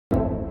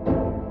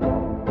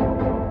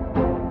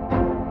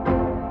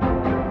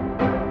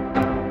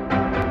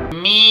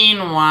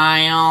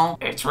Meanwhile,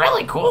 it's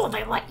really cool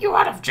they let you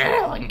out of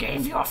jail and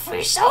gave you a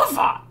free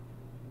sofa.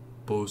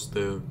 Pause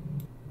there.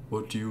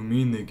 What do you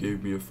mean they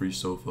gave me a free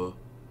sofa?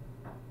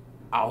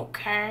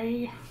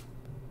 Okay.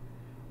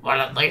 Well,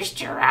 at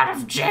least you're out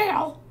of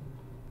jail.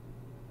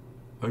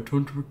 I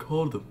don't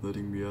recall them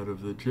letting me out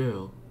of the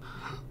jail.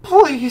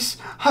 Please,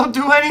 I'll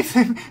do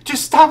anything.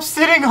 Just stop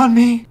sitting on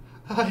me.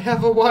 I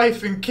have a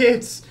wife and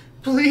kids.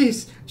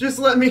 Please, just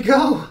let me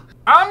go.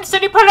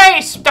 City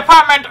Police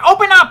Department,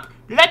 open up!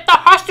 Let the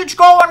hostage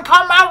go and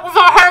come out with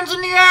our hands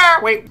in the air!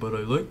 Wait. But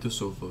I like the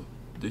sofa.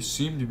 They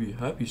seem to be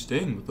happy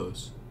staying with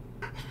us.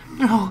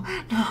 No.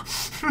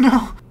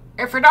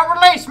 If you don't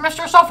release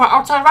Mr. Sofa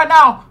outside right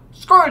now,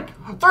 screw it.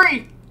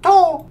 3,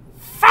 2,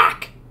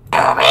 fuck!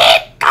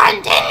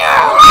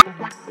 Continue!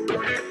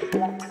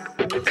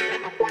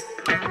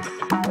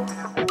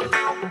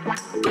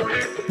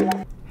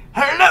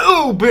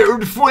 Hello,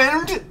 bird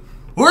friend.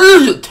 What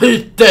is it,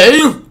 Teeth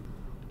Dave?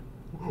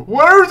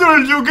 Where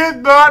did you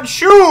get that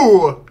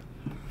shoe?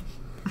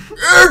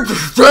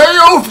 It's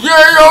Teo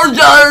Teo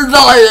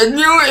Zion,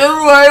 you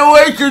anyway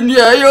awaken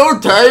Yeo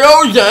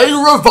Teo Zay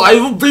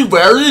revival be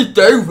very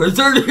day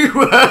wizard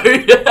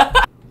anyway.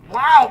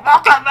 Wow,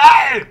 look at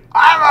me!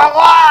 I'm a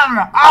worm!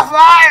 A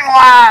flying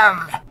worm!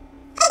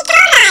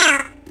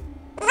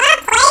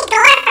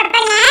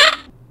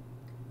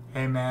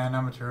 Hey man,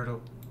 I'm a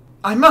turtle.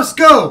 I must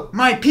go!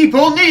 My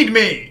people need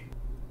me!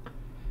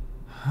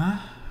 Huh?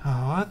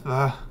 Oh, what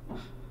the?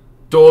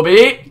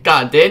 Toby,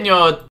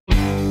 continue.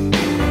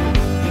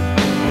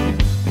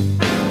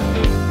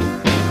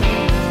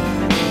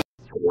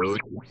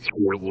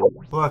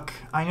 Look,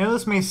 I know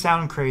this may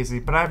sound crazy,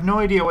 but I have no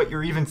idea what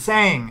you're even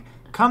saying.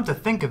 Come to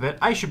think of it,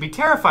 I should be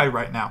terrified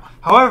right now.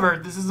 However,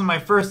 this isn't my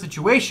first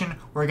situation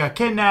where I got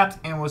kidnapped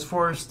and was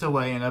forced to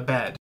lay in a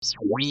bed.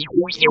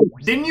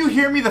 Didn't you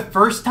hear me the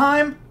first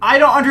time? I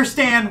don't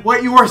understand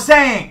what you are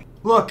saying!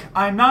 Look,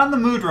 I'm not in the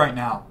mood right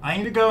now. I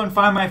need to go and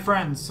find my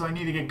friends, so I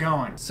need to get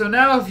going. So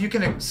now if you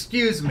can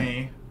excuse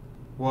me...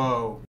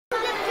 Whoa.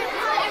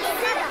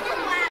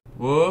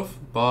 Woof,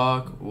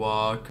 bark,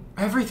 walk.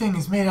 Everything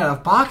is made out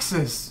of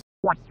boxes.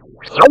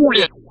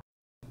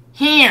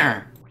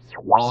 Here.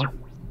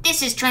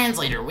 This is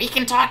Translator. We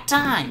can talk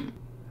time.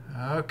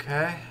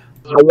 Okay.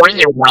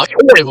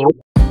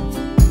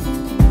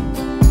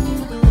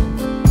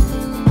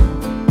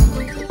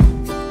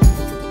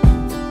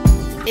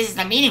 This is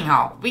the meeting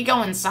hall. We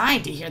go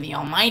inside to hear the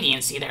Almighty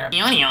and see their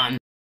union.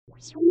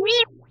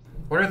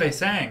 What are they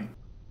saying?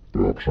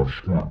 Let's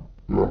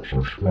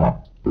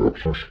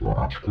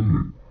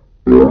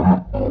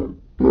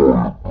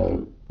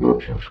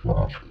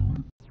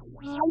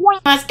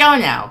go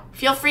now.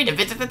 Feel free to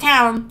visit the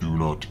town. Do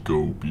not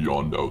go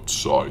beyond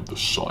outside the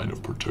sign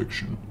of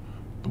protection.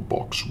 The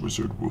box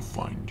wizard will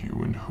find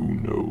you, and who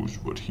knows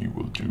what he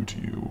will do to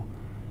you.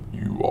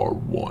 You are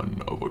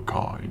one of a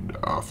kind,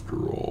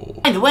 after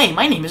all. By the way,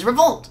 my name is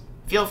Revolt.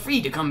 Feel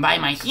free to come by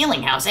my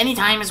healing house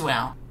anytime as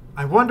well.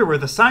 I wonder where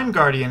the Sign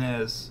Guardian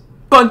is.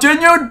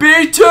 Continued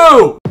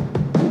B2!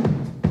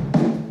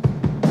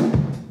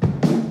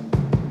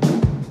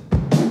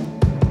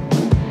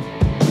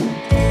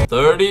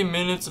 "30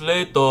 minutes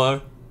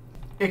later."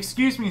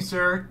 Excuse me,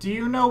 sir. Do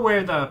you know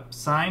where the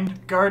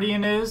Signed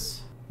Guardian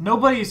is?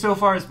 Nobody so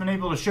far has been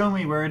able to show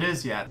me where it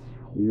is yet.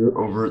 You're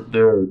over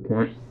there.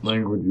 Can't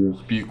language or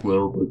speak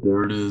well, but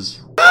there it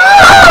is.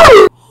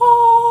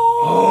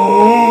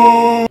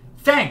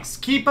 Thanks.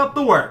 Keep up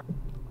the work.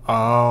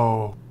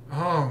 Oh.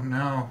 Oh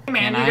no. Hey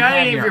man, Can you I got have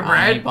any of your your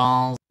bread?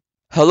 eyeballs?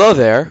 Hello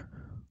there.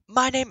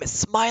 My name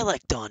is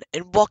Smilecton,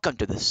 and welcome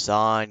to the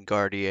Sign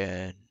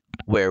Guardian,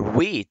 where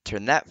we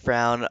turn that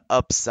frown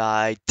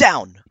upside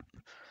down.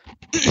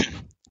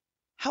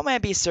 How may I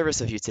be of service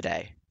of you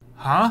today?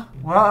 Huh?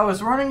 Well, I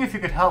was wondering if you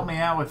could help me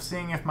out with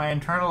seeing if my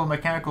internal and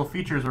mechanical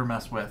features were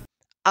messed with.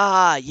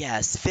 Ah,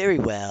 yes, very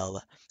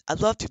well.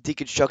 I'd love to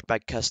deconstruct my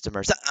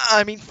customers.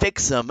 I mean,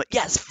 fix them.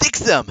 Yes,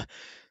 fix them!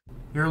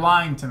 You're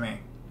lying to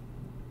me.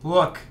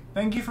 Look,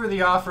 thank you for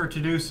the offer to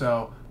do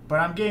so, but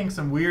I'm getting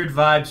some weird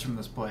vibes from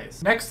this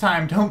place. Next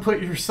time, don't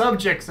put your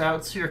subjects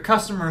out so your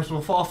customers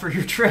will fall for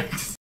your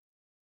tricks.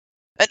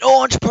 An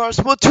orange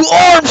person with 2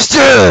 arms,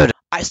 dude!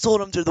 I sold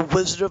him to the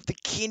Wizard of the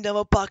Kingdom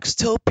of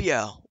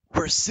Boxtopia,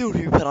 where soon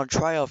he will be put on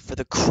trial for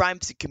the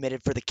crimes he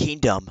committed for the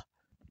kingdom.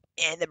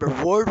 And the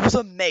reward was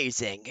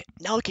amazing.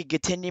 Now I can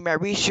continue my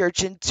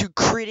research into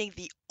creating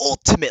the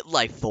ultimate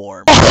life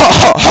form. Oh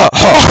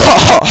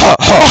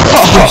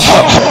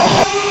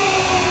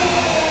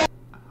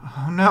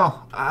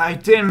no, I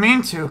didn't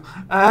mean to.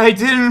 I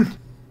didn't...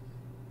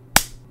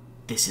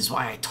 This is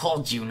why I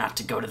told you not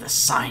to go to the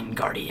Sign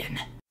Guardian.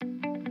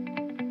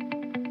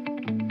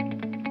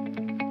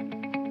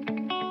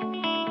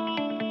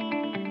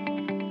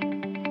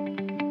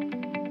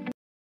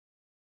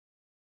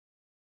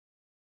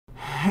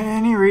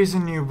 Any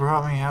reason you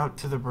brought me out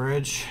to the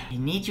bridge? I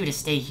need you to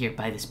stay here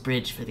by this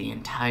bridge for the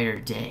entire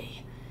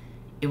day.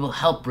 It will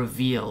help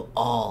reveal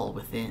all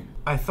within.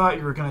 I thought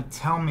you were gonna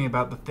tell me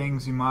about the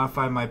things you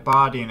modified my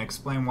body and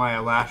explain why I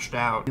lashed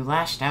out. You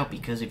lashed out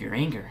because of your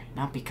anger,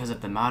 not because of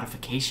the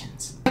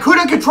modifications. I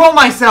couldn't control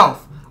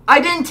myself!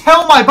 I didn't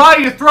tell my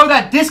body to throw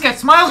that disc at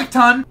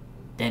Smileyton!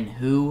 Then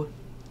who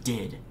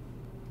did?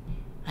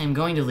 I am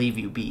going to leave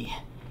you be.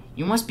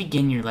 You must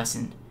begin your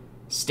lesson.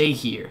 Stay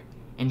here,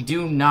 and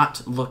do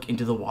not look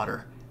into the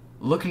water.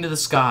 Look into the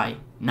sky,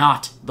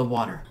 not the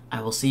water.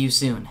 I will see you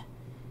soon.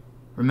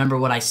 Remember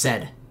what I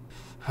said.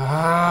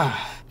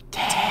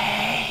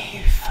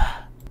 Dave.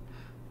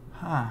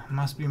 Huh,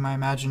 must be my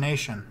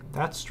imagination.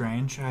 That's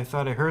strange. I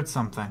thought I heard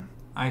something.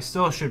 I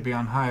still should be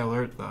on high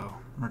alert, though,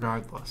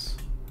 regardless.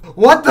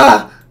 What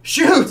the?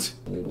 Shoot!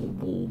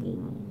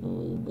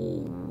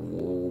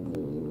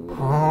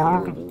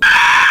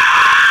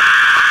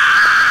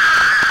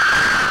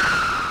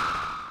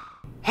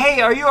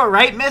 Hey, are you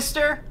alright,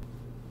 mister?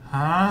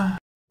 Huh?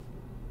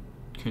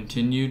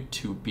 Continued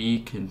to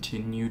be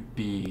continued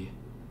be.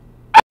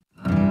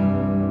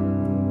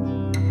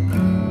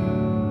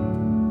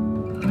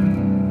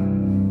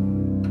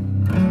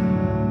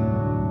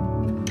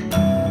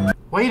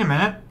 Wait a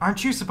minute,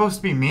 aren't you supposed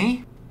to be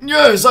me?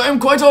 Yes, I am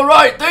quite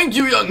alright, thank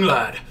you, young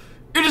lad.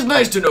 It is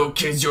nice to know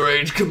kids your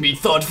age can be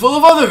thoughtful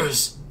of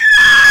others.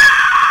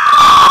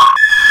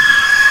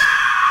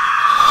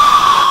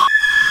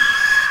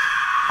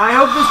 I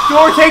hope this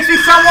door takes me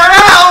somewhere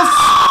else!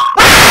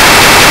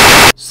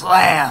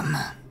 Slam!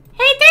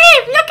 Hey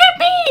Dave, look at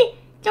me!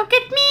 Look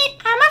at me,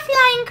 I'm a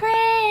flying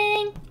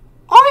crane.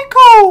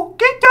 Aiko,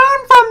 get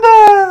down from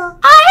there!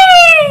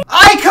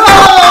 Aiko!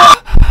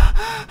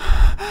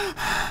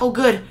 Oh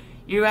good,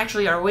 you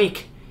actually are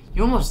awake.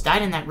 You almost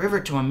died in that river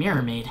to a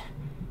mirror maid.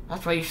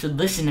 That's why you should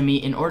listen to me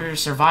in order to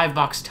survive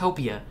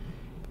Boxtopia.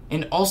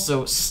 And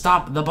also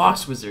stop the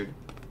Box Wizard.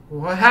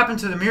 What happened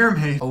to the mirror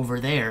maid? Over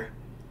there.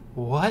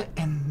 What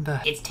in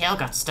the... Its tail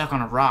got stuck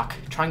on a rock,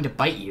 trying to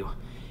bite you.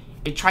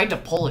 It tried to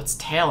pull its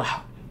tail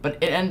out,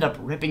 but it ended up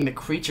ripping the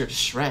creature to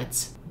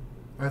shreds.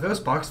 Are those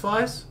box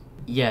flies?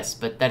 Yes,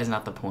 but that is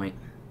not the point.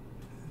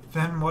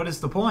 Then what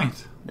is the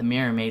point? The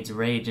Mirror Maid's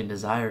rage and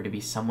desire to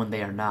be someone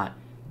they are not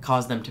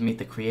caused them to meet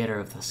the creator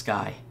of the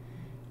sky.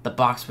 The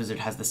Box Wizard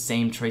has the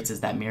same traits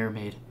as that Mirror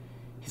Maid.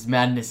 His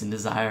madness and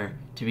desire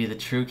to be the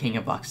true king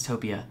of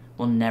Boxtopia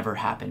will never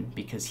happen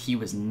because he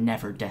was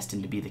never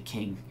destined to be the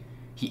king.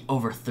 He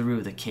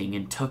overthrew the king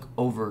and took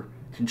over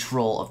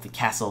control of the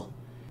castle.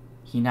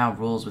 He now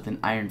rules with an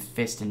iron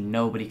fist and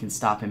nobody can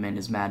stop him in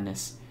his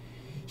madness.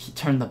 He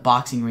turned the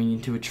boxing ring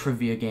into a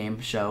trivia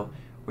game show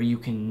where you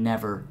can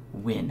never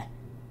win.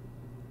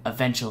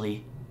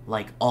 Eventually,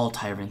 like all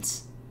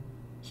tyrants,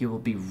 he will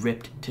be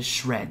ripped to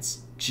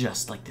shreds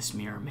just like this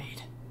Mirror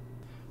Maid.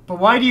 But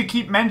why do you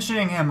keep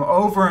mentioning him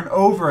over and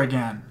over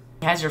again?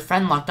 He has your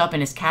friend locked up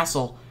in his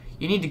castle.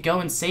 You need to go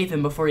and save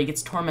him before he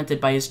gets tormented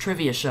by his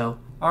trivia show.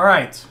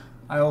 Alright,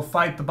 I will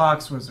fight the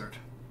Box Wizard.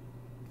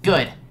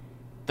 Good.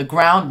 The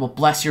ground will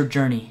bless your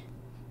journey.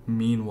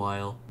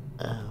 Meanwhile...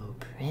 Oh,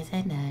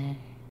 prisoner...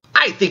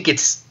 I think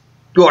it's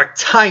your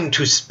time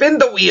to spin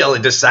the wheel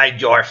and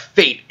decide your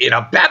fate in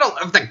a battle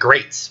of the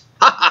greats.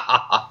 Ha ha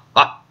ha ha ha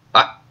ha.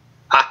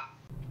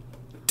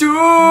 To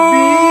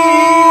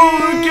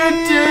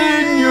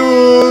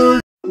continue.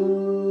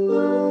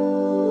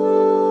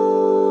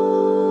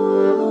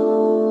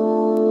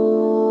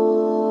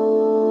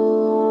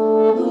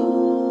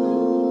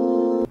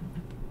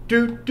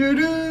 Do.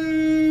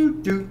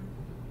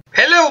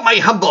 Hello, my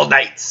humble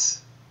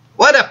knights.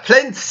 What a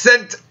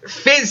pleasant,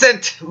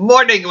 pheasant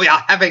morning we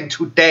are having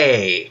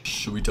today.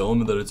 Should we tell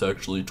him that it's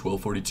actually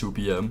 12:42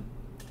 p.m.?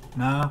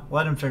 Nah,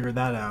 let him figure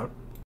that out.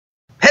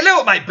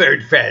 Hello, my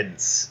bird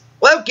friends.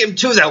 Welcome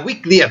to the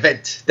weekly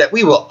event that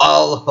we will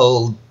all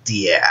hold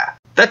dear.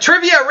 The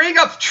Trivia Ring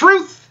of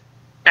Truth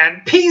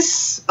and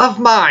Peace of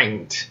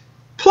Mind.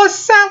 Plus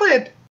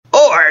salad.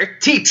 Or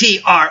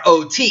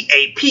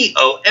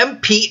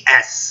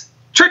TTROTAPOMPS.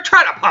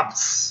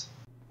 Tritratopumps.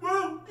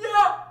 Woo,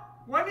 yeah!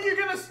 When are you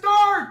gonna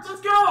start?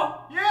 Let's go!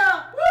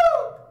 Yeah!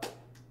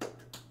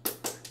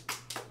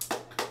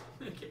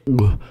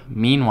 Woo!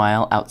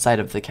 Meanwhile, outside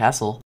of the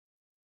castle...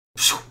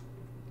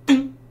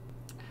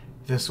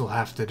 This will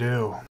have to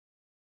do.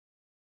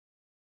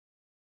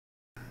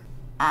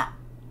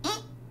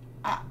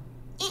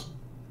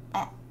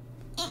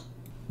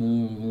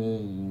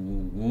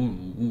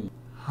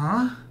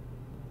 Huh?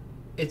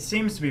 It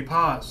seems to be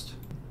paused.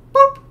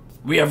 Boop.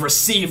 We have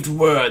received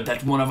word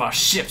that one of our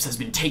ships has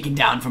been taken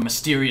down for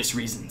mysterious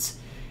reasons.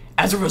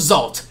 As a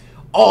result,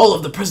 all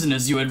of the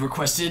prisoners you had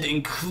requested,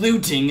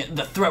 including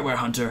the Threatware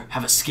Hunter,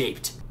 have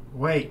escaped.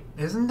 Wait,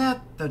 isn't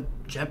that the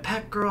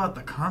jetpack girl at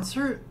the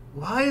concert?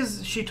 Why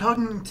is she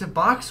talking to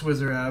Box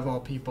Wizard out of all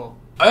people?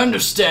 I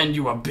understand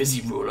you are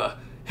busy, ruler,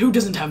 who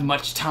doesn't have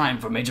much time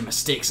for major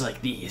mistakes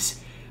like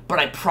these. But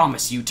I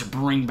promise you to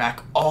bring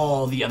back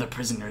all the other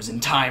prisoners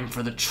in time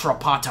for the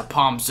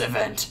Tritratopumps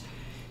event.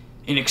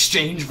 In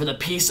exchange for the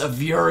piece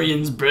of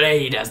Urion's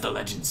blade, as the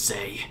legends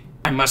say.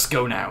 I must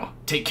go now.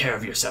 Take care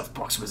of yourself,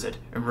 Box Wizard.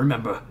 And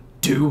remember,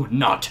 do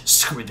not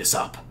screw this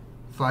up.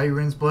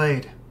 Viren's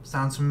blade.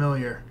 Sounds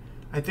familiar.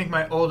 I think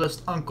my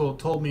oldest uncle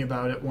told me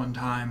about it one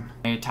time.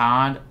 Hey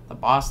Todd, the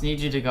boss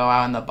needs you to go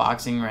out in the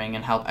boxing ring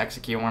and help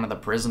execute one of the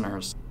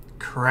prisoners.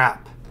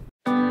 Crap.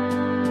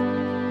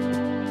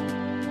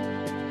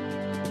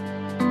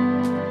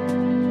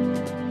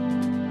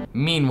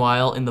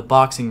 Meanwhile, in the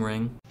boxing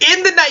ring...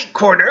 In the night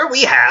corner,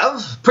 we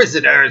have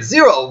prisoner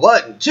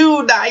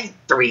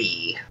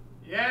 01293.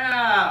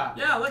 Yeah!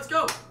 Yeah, let's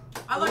go.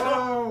 I like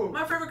Whoa.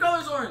 My favorite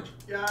color is orange.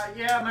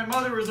 Yeah, my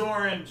mother was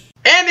orange.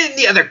 And in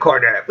the other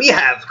corner, we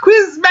have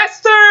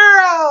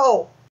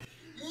Quizmaster!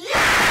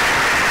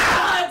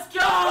 Let's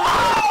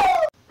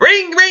go!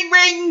 Ring, ring,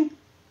 ring!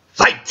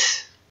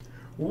 Fight!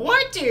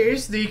 What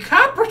is the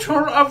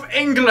capital of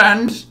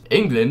England?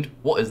 England?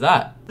 What is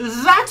that?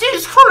 That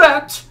is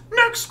correct.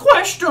 Next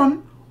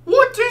question.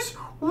 What is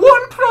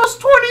 1 plus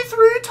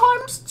 23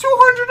 times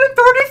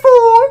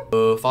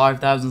 234?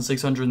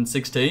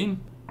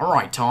 5,616?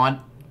 Alright, Todd.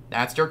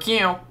 That's your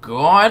cue.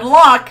 Good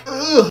luck!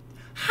 Ugh.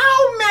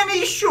 How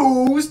many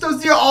shoes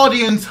does the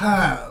audience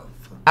have?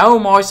 How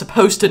am I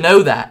supposed to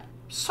know that?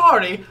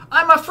 Sorry,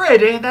 I'm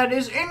afraid that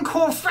is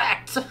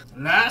incorrect.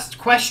 Last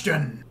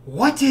question.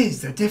 What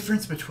is the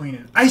difference between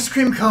an ice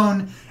cream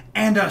cone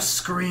and a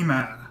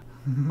screamer?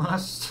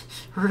 Must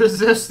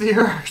resist the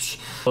urge.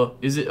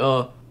 Is it,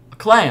 a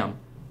clam?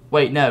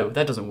 Wait, no,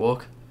 that doesn't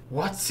work.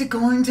 What's it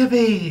going to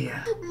be?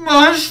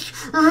 Must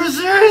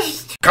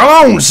resist!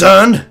 Come on,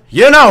 son.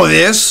 You know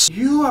this.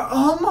 You are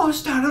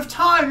almost out of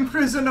time,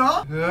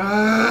 prisoner.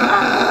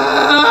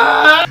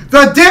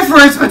 The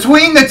difference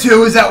between the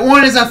two is that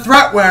one is a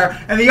threatware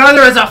and the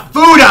other is a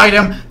food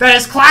item that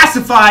is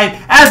classified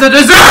as a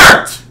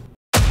dessert!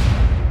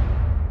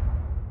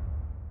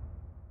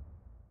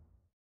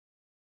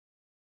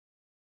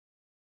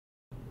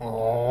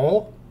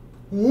 Oh,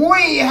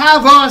 we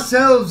have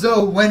ourselves a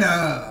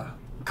winner.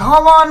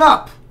 Come on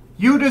up.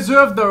 You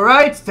deserve the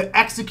right to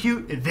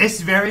execute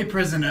this very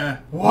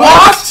prisoner.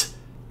 What?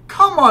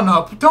 Come on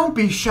up. Don't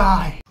be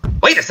shy.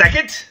 Wait a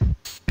second!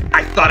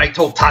 I thought I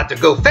told Todd to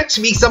go fetch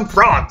me some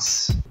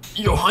frogs.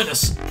 Your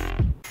Highness.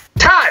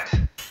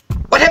 Todd!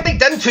 What have they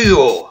done to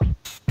you?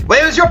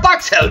 Where's your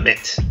box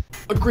helmet?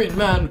 A green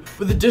man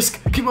with a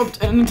disc came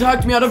up and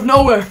attacked me out of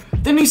nowhere.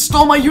 Then he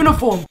stole my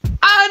uniform.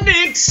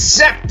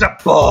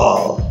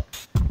 Unacceptable!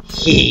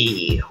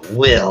 He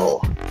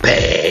will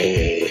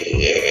pay.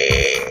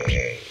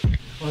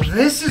 Well,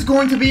 this is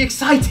going to be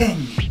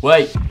exciting.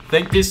 Wait,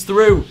 think this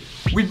through.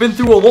 We've been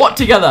through a lot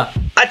together.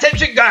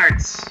 Attention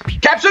guards!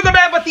 Capture the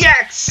man with the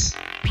axe!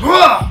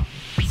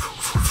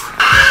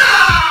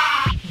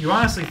 You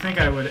honestly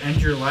think I would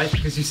end your life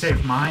because you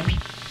saved mine?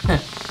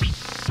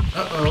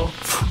 Uh-oh.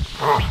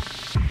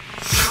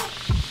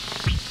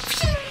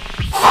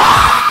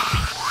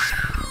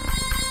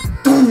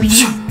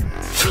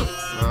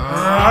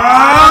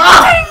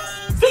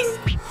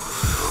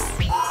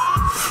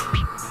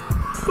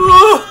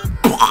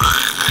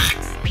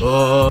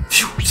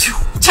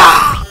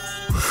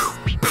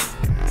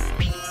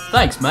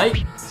 Thanks,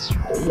 mate.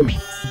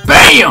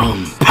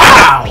 BAM!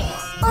 Pow!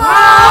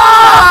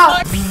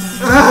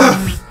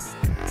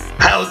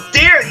 How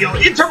dare you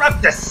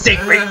interrupt the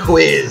sacred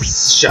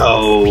quiz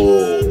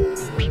show!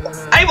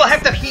 I will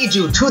have to feed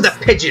you to the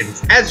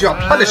pigeons as your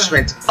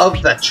punishment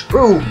of the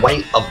true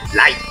way of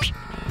life.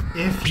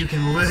 If you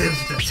can live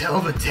to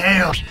tell the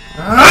tale.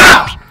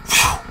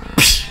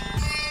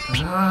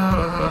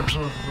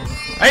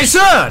 Hey,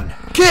 son.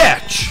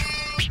 Catch.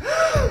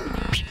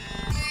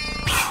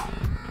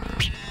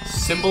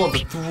 Symbol of the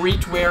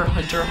Threatware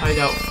Hunter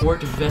Hideout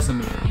Fort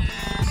Vesemir.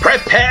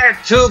 Prepare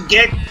to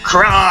get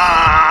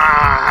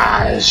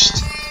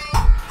crushed!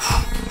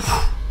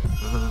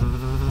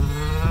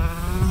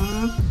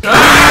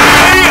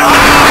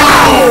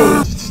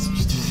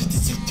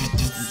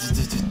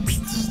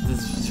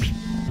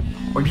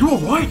 Are you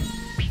alright?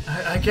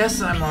 I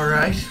guess I'm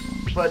alright,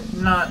 but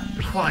not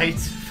quite,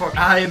 for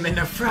I am in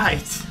a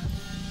fright.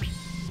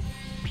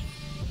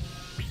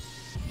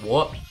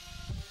 What?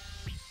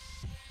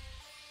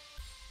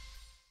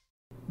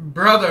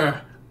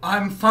 Brother,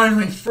 I'm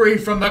finally free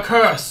from the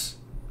curse.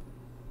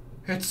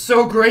 It's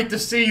so great to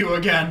see you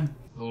again.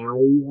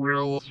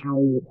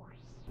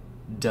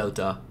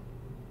 Delta.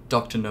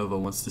 Dr. Nova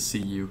wants to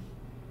see you.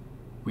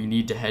 We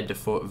need to head to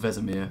Fort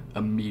Vesemir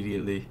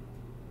immediately.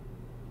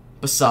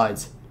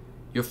 Besides,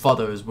 your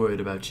father is worried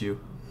about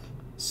you.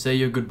 Say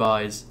your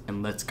goodbyes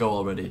and let's go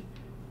already.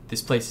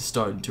 This place is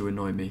starting to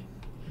annoy me.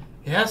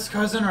 Yes,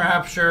 Cousin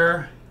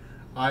Rapture.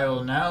 I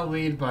will now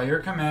lead by your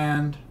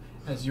command,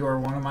 as you are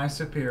one of my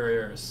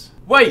superiors.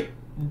 Wait!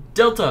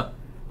 Delta!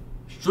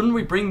 Shouldn't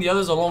we bring the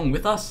others along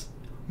with us?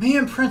 Me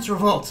and Prince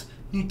Revolt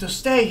need to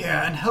stay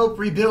here and help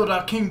rebuild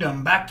our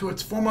kingdom back to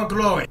its former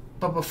glory.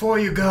 But before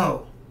you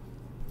go,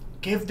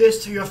 give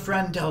this to your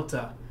friend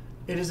Delta.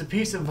 It is a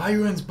piece of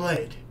Viren's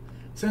blade.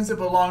 Since it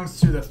belongs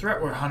to the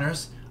Threatware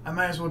Hunters, I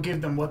might as well give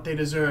them what they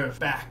deserve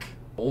back.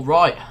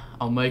 Alright,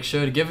 I'll make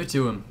sure to give it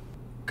to him.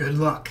 Good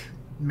luck.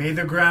 May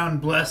the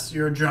ground bless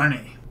your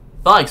journey.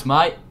 Thanks,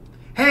 mate.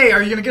 Hey,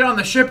 are you gonna get on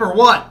the ship or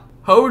what?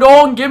 Hold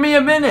on, give me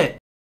a minute.